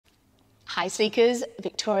Hi Sleekers,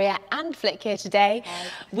 Victoria and Flick here today. Hi.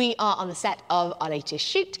 We are on the set of our latest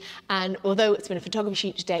shoot, and although it's been a photography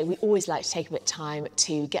shoot today, we always like to take a bit of time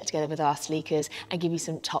to get together with our Sleekers and give you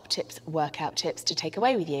some top tips, workout tips to take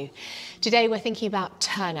away with you. Today we're thinking about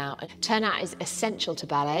turnout. Turnout is essential to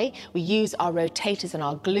ballet. We use our rotators and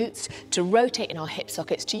our glutes to rotate in our hip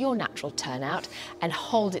sockets to your natural turnout and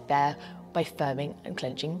hold it there by firming and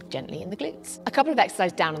clenching gently in the glutes. A couple of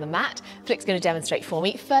exercises down on the mat. Flick's going to demonstrate for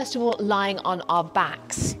me. First of all, lying on our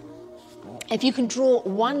backs. If you can draw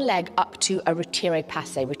one leg up to a retire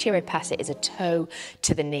passe. Retire passe is a toe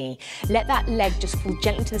to the knee. Let that leg just fall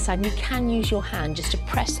gently to the side, and you can use your hand just to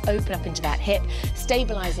press open up into that hip,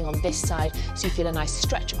 stabilizing on this side so you feel a nice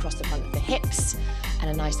stretch across the front of the hips and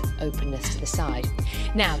a nice openness to the side.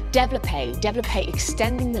 Now, développé,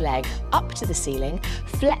 extending the leg up to the ceiling,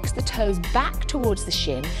 flex the toes back towards the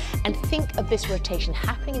shin, and think of this rotation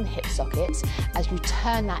happening in the hip sockets as you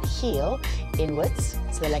turn that heel inwards,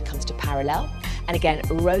 so the leg comes to parallel. And again,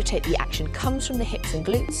 rotate, the action comes from the hips and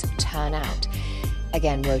glutes, turn out.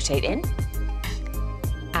 Again, rotate in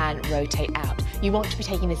and rotate out. You want to be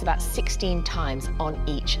taking this about 16 times on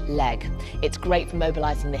each leg. It's great for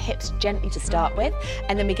mobilizing the hips gently to start with,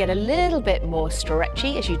 and then we get a little bit more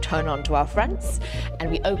stretchy as you turn onto our fronts, and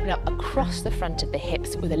we open up across the front of the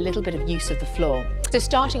hips with a little bit of use of the floor. So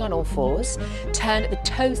starting on all fours, turn the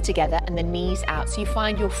toes together and the knees out so you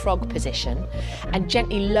find your frog position, and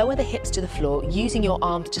gently lower the hips to the floor using your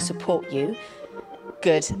arms to support you.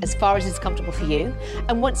 Good, as far as is comfortable for you.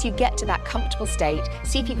 And once you get to that comfortable state,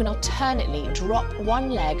 see if you can alternately drop one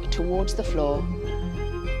leg towards the floor.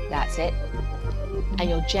 That's it. And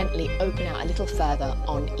you'll gently open out a little further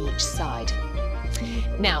on each side.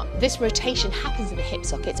 Now, this rotation happens in the hip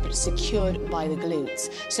sockets, but it's secured by the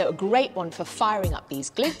glutes. So a great one for firing up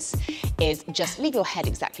these glutes is just leave your head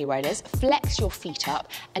exactly where it is, flex your feet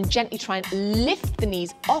up, and gently try and lift the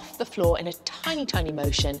knees off the floor in a tiny, tiny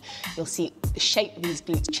motion. You'll see the shape of these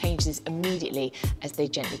glutes changes immediately as they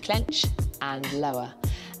gently clench and lower.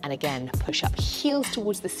 And again, push up heels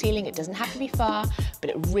towards the ceiling. It doesn't have to be far, but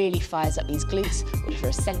it really fires up these glutes, which are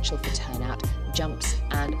essential for turnout, jumps,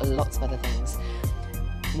 and lots of other things.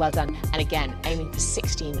 Well done. And again, aiming for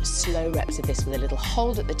 16 slow reps of this with a little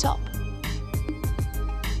hold at the top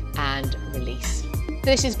and release.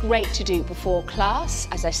 This is great to do before class.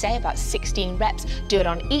 As I say, about 16 reps. Do it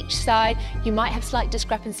on each side. You might have slight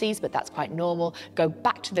discrepancies, but that's quite normal. Go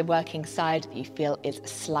back to the working side that you feel is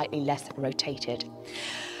slightly less rotated.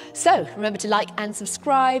 So remember to like and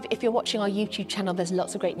subscribe. If you're watching our YouTube channel, there's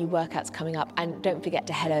lots of great new workouts coming up, and don't forget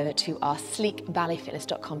to head over to our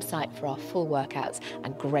sleekballetfitness.com site for our full workouts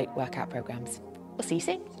and great workout programs. We'll see you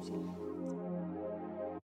soon.